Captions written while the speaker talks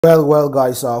Well,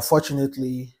 guys,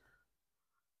 fortunately,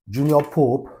 Junior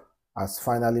Pope has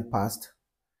finally passed.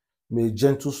 May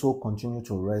gentle soul continue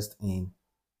to rest in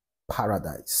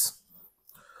paradise.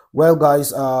 Well, guys,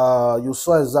 you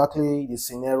saw exactly the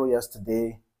scenario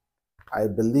yesterday. I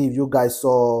believe you guys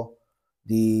saw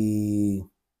the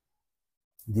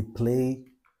play,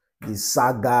 the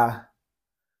saga.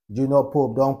 Junior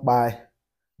Pope don't buy.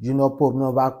 Junior Pope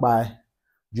no back by.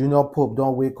 Junior Pope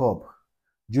don't wake up.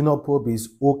 Junior Pope is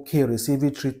okay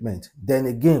receiving treatment. Then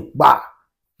again, bah,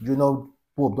 Junior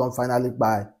Pope don't finally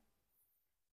buy.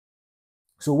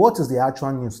 So what is the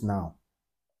actual news now?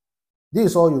 This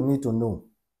is all you need to know.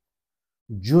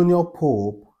 Junior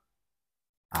Pope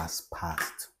has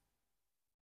passed.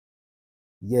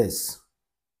 Yes,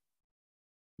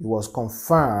 it was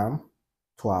confirmed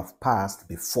to have passed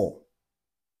before.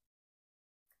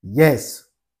 Yes,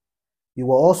 it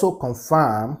was also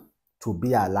confirmed to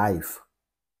be alive.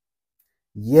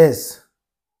 Yes,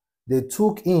 they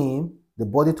took him, the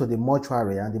body, to the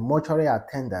mortuary, and the mortuary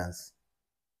attendants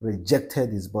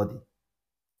rejected his body.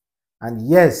 And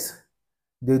yes,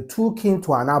 they took him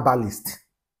to an herbalist.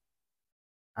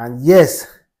 And yes,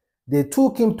 they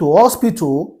took him to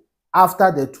hospital after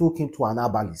they took him to an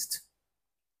herbalist.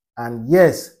 And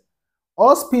yes,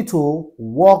 hospital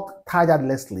worked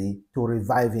tirelessly to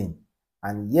revive him.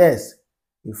 And yes,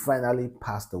 he finally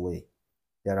passed away.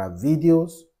 There are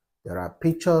videos, there are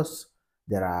pictures,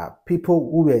 there are people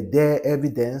who were there,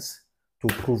 evidence to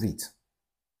prove it.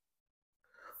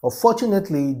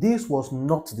 Unfortunately, this was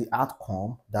not the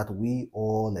outcome that we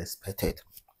all expected.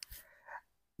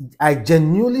 I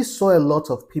genuinely saw a lot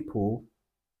of people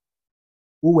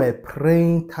who were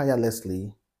praying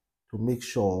tirelessly to make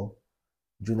sure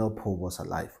Junior Pope was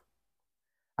alive.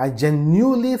 I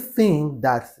genuinely think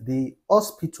that the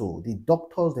hospital, the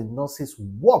doctors, the nurses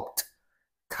worked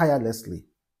tirelessly.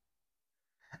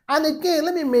 And again,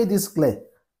 let me make this clear.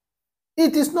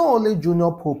 It is not only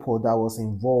Junior Pope that was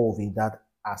involved in that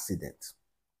accident.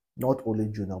 Not only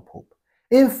Junior Pope.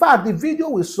 In fact, the video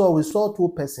we saw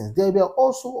two persons. There were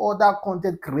also other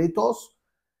content creators.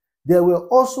 There were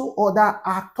also other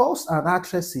actors and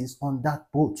actresses on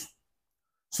that boat.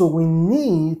 So we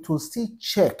need to still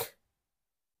check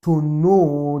to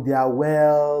know their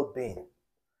well-being.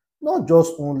 Not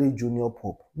just only Junior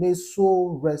Pope. May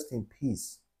soul rest in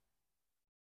peace.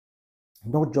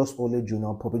 Not just only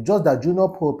Junior Pope. It's just that Junior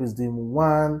Pope is the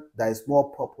one that is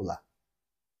more popular.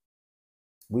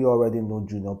 We already know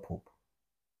Junior Pope.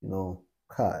 You know,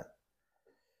 God.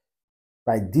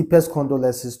 My deepest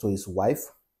condolences to his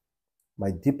wife. My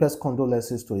deepest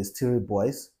condolences to his 3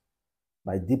 boys.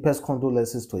 My deepest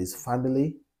condolences to his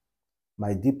family.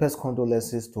 My deepest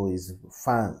condolences to his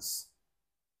fans.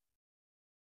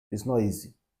 It's not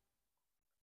easy.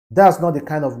 That's not the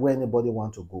kind of way anybody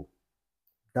wants to go.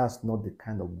 That's not the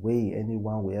kind of way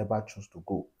anyone will ever choose to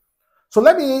go. So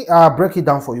let me break it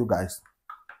down for you guys.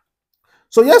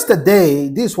 So yesterday,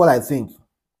 this is what I think.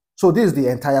 So this is the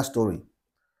entire story.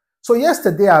 So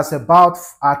yesterday at about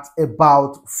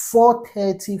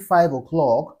 4:30, 5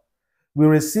 o'clock, we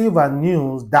received a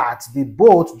news that the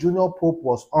boat Junior Pope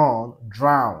was on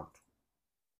drowned.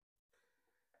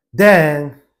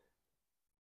 Then,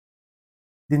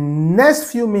 the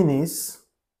next few minutes,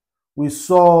 we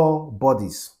saw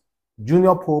bodies,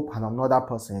 Junior Pope and another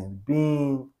person,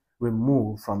 being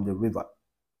removed from the river.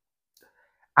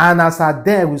 And as at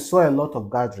there, we saw a lot of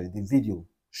gathering. The video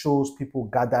shows people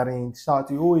gathering,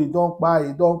 shouting, "Oh, he don't buy,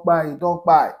 he don't buy, he don't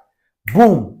buy."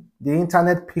 Boom! The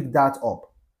internet picked that up.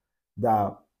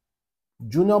 That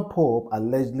Junior Pope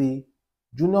allegedly,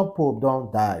 Junior Pope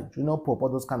don't die. Junior Pope, all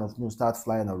those kind of news start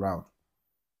flying around.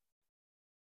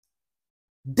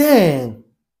 Then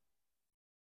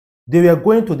they were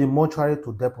going to the mortuary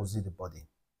to deposit the body.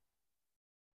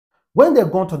 When they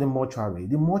gone to the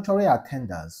mortuary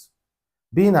attendants,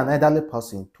 being an elderly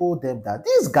person, told them that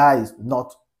this guy is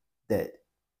not dead.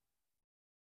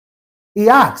 He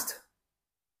asked,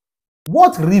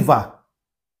 what river?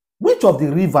 Which of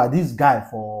the river this guy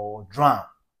for drown?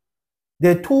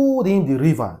 They told him the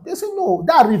river. They said, no,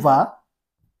 that river,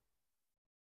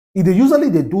 usually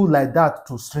they do like that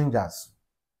to strangers.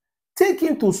 Take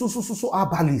him to so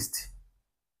herbalist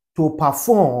to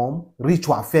perform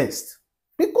ritual first.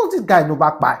 Because this guy no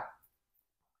back by.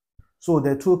 So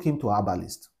they took him to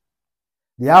herbalist.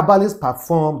 The herbalist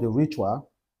performed the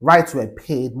ritual. Rights were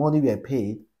paid, money were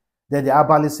paid. Then the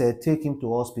herbalist said, take him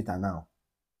to hospital now.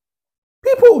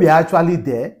 People were actually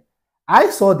there. I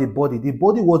saw the body. The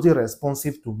body wasn't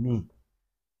responsive to me.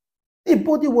 The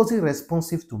body wasn't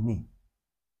responsive to me.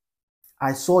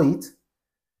 I saw it.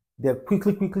 They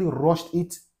quickly rushed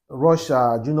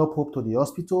Junior Pope to the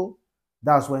hospital.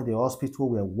 That's when the hospital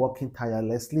were working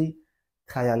tirelessly.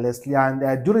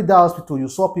 And during that hospital, you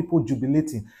saw people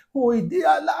jubilating. Oh, he did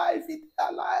alive, he did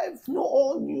alive. No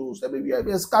all news. Everywhere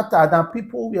were scattered, and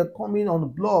people were coming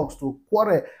on blogs to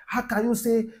quarrel. How can you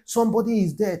say somebody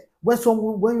is dead when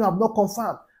you have not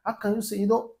confirmed? How can you say,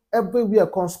 everywhere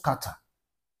comes scatter?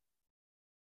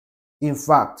 In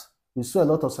fact, we saw a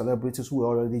lot of celebrities who were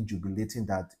already jubilating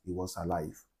that he was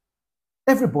alive.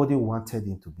 Everybody wanted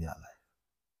him to be alive.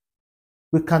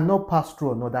 We cannot pass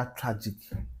through another tragedy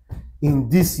in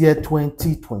this year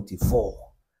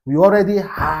 2024. We already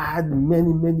had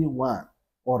many one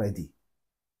already.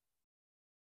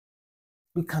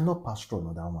 We cannot pass through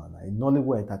another one. In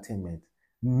Nollywood entertainment,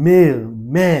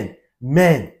 men,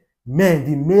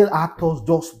 the male actors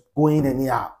just going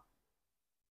anyhow.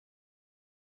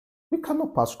 We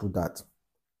cannot pass through that.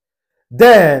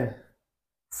 Then,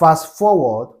 fast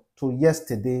forward to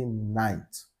yesterday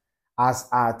night, as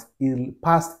at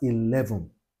past 11,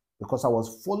 because I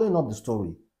was following up the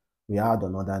story, we had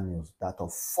another news that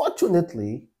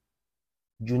unfortunately,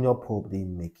 Junior Pope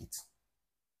didn't make it.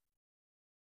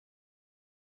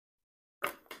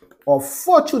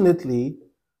 Unfortunately,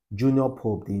 Junior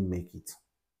Pope didn't make it.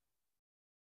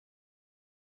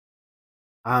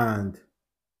 And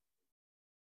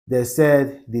they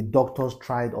said the doctors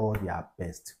tried all their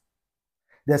best.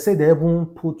 They said they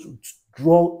even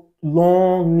draw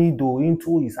long needle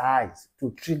into his eyes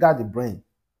to trigger the brain,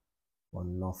 but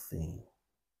nothing.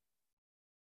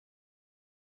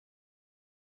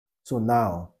 So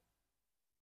now,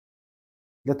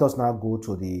 let us now go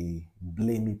to the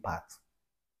blaming part.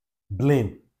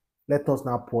 Blame. Let us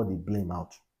now pour the blame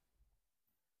out.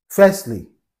 Firstly,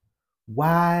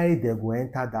 why they go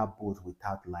enter that boat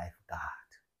without lifeguard?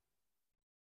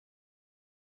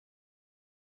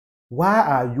 Why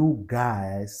are you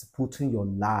guys putting your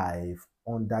life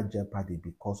under jeopardy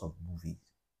because of movies?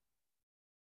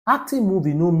 Acting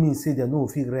movie no mean say they no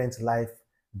fit rent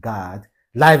lifeguard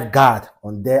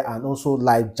on there and also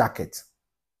life jacket.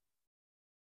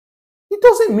 It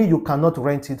doesn't mean you cannot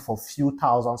rent it for few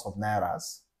thousands of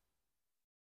nairas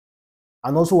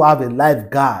and also have a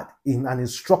lifeguard in an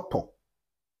instructor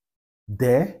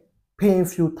there paying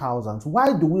few thousands.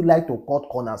 Why do we like to cut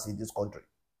corners in this country?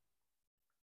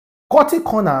 Cutting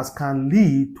corners can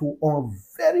lead to a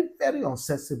very, very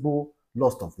unsensible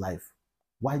loss of life.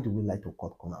 Why do we like to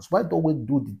cut corners? Why don't we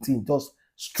do the thing just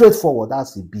straightforward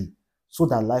as it be so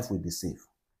that life will be safe?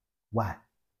 Why?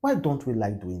 Why don't we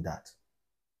like doing that?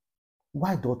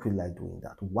 Why don't we like doing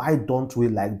that? Why don't we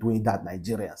like doing that,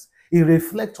 Nigerians? It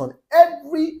reflects on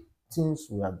everything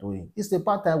we are doing. It's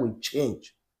about time we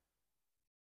change.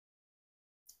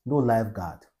 No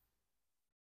lifeguard.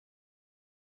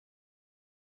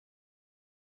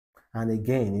 And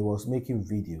again, he was making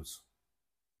videos.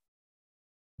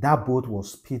 That boat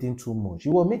was speeding too much. He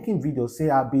was making videos, say,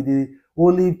 I'll be the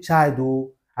only child,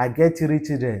 oh, I get 3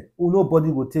 children. Oh,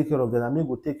 nobody will take care of them. I mean,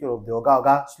 will take care of the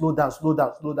oga. Slow down.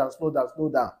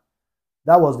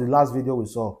 That was the last video we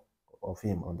saw of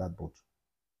him on that boat.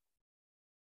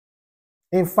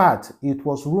 In fact, it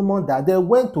was rumored that they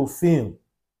went to film.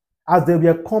 As they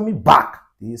were coming back,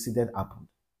 the incident happened.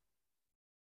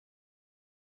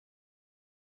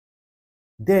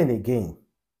 Then again,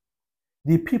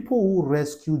 the people who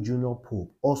rescued Junior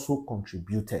Pope also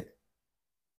contributed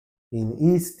in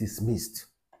his dismissed,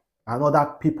 and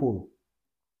other people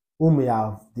who may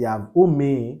have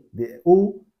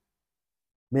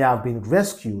been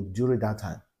rescued during that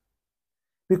time.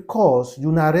 Because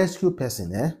you na rescue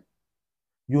person,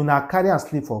 you na carry and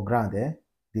sleep for ground,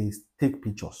 they take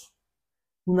pictures.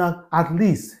 You na, at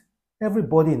least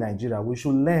everybody in Nigeria, we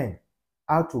should learn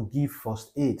how to give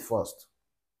first aid first.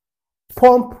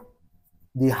 Pump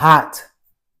the heart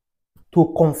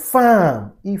to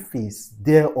confirm if it's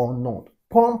there or not.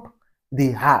 Pump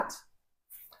the heart.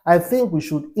 I think we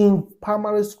should, in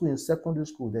primary school, in secondary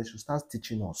school, they should start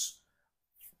teaching us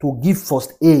to give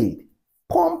first aid.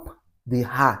 Pump the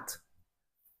heart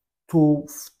to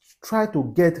try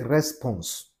to get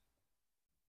response.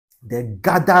 They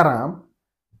gather them,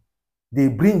 they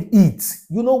bring heat.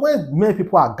 You know, when many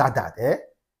people are gathered,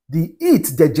 the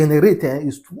heat they generate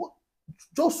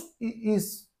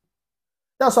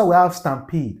that's why we have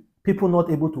stampede. People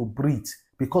not able to breathe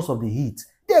because of the heat.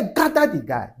 They gather the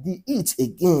guy. The heat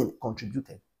again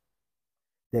contributed.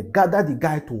 They gather the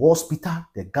guy to hospital.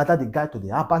 They gather the guy to the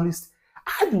herbalist.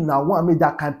 How do you now want to make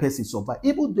that kind of person survive?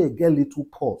 Even though they get little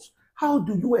pulse, how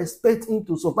do you expect him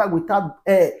to survive without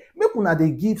air? Make una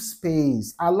they give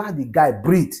space. Allow the guy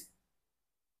breathe.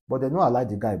 But they don't allow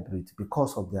the guy breathe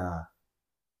because of their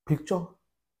picture.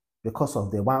 Because of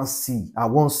the I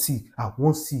won't see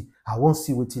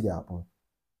what they happen.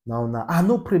 Now, I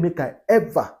no pray make I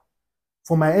ever,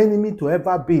 for my enemy to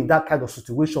ever be in that kind of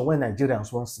situation when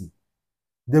Nigerians won't see.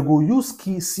 They go use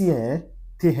see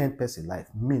take hand person life.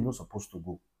 Me not supposed to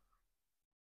go.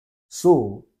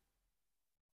 So,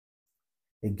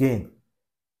 again,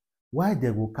 why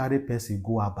they go carry person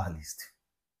go herbalist?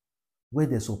 Where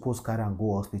they suppose carry and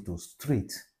go hospital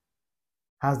straight?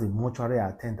 Has the mortuary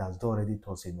attendants already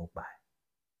told say no buy?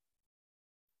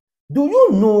 Do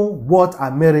you know what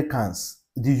Americans,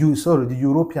 the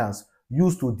Europeans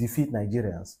used to defeat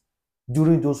Nigerians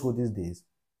during those olden days?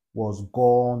 Was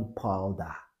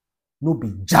gunpowder. No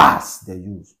be jazz they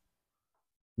use.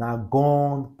 Now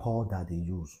gunpowder they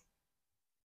use.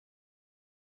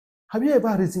 Have you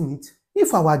ever reasoned it?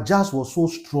 If our jazz was so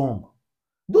strong,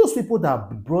 those people that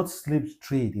brought slave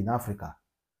trade in Africa,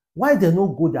 why they no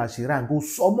go their Shira and go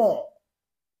summon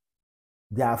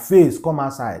their face come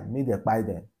outside, make they buy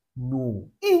them? No,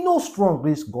 e no strong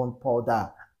reach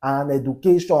gunpowder and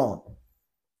education,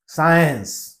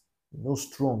 science, no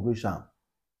strong reach am.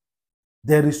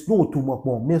 There is no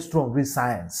tumokpon make strong reach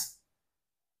science.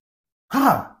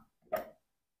 Ha!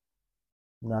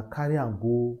 Una carry am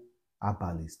go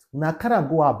herbalist. Una carry am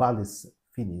go herbalist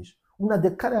finish. Una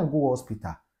dey carry am go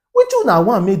hospital. Which una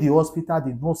wan make the hospital,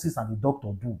 the nurses and the doctor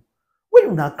do? When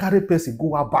una carry person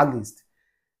go herbalist,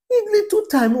 in little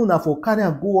time una for carry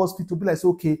am go hospital, be like say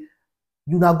okay,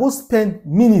 una go spend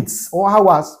minutes or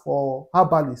hours for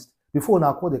herbalist before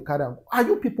una call the carry am. Are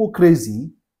you people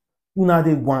crazy? Una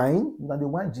dey whine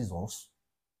Jesus.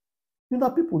 Una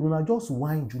people, una just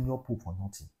whine Junior Pope for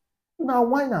nothing. Una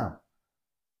whine am.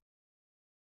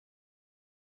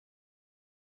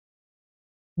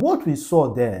 What we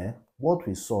saw there were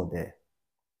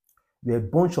a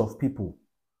bunch of people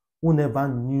who never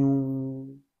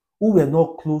knew, who were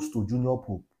not close to Junior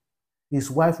Pope. His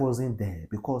wife wasn't there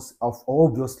because of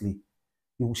obviously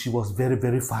she was very,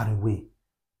 very far away.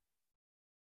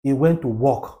 He went to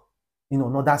work in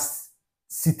another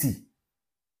city.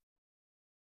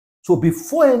 So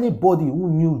before anybody who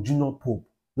knew Junior Pope,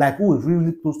 like who was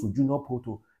really close to Junior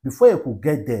Pope, before he could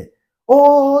get there,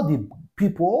 all the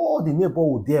people, all the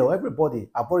neighborhood there, everybody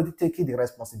have already taken the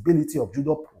responsibility of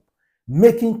Junior Pope,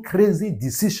 making crazy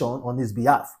decisions on his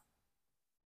behalf.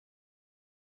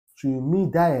 So you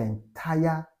mean that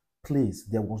entire place,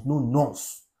 there was no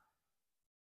nurse.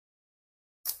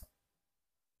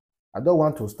 I don't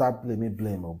want to start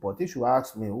blame, but if you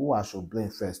ask me who I should blame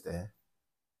first,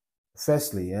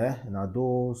 firstly, now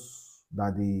those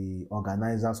that the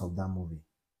organizers of that movie,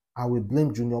 I will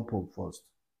blame Junior Pope first.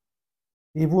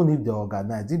 Even if they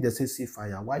organize, if they say see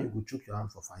fire, why you go choke your hand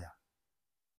for fire?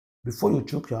 Before you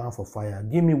choke your hand for fire,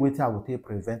 give me what I will take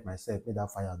prevent myself, make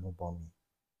that fire no burn me.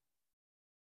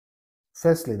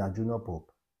 Firstly, that Junior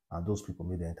Pope and those people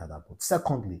made enter that boat.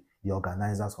 Secondly, the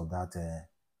organizers of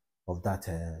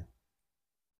that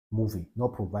movie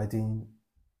not providing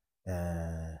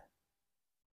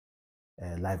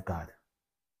lifeguard.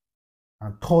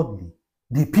 And thirdly,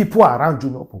 the people around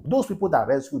Junior Pope, those people that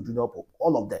rescued Junior Pope,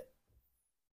 all of them,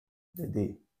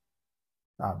 they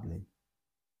are blamed.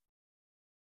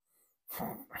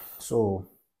 So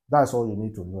that's all you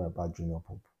need to know about Junior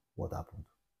Pope. What happened?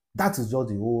 That is just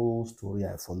the whole story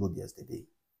I followed yesterday.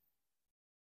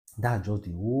 That's just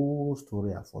the whole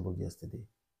story I followed yesterday.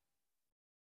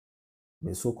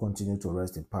 May so continue to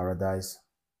rest in paradise.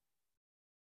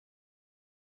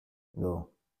 No,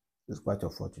 it's quite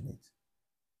unfortunate.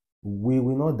 We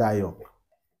will not die young.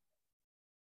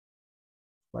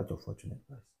 Quite unfortunate,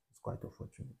 guys. It's quite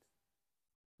unfortunate.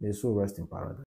 May so rest in paradise.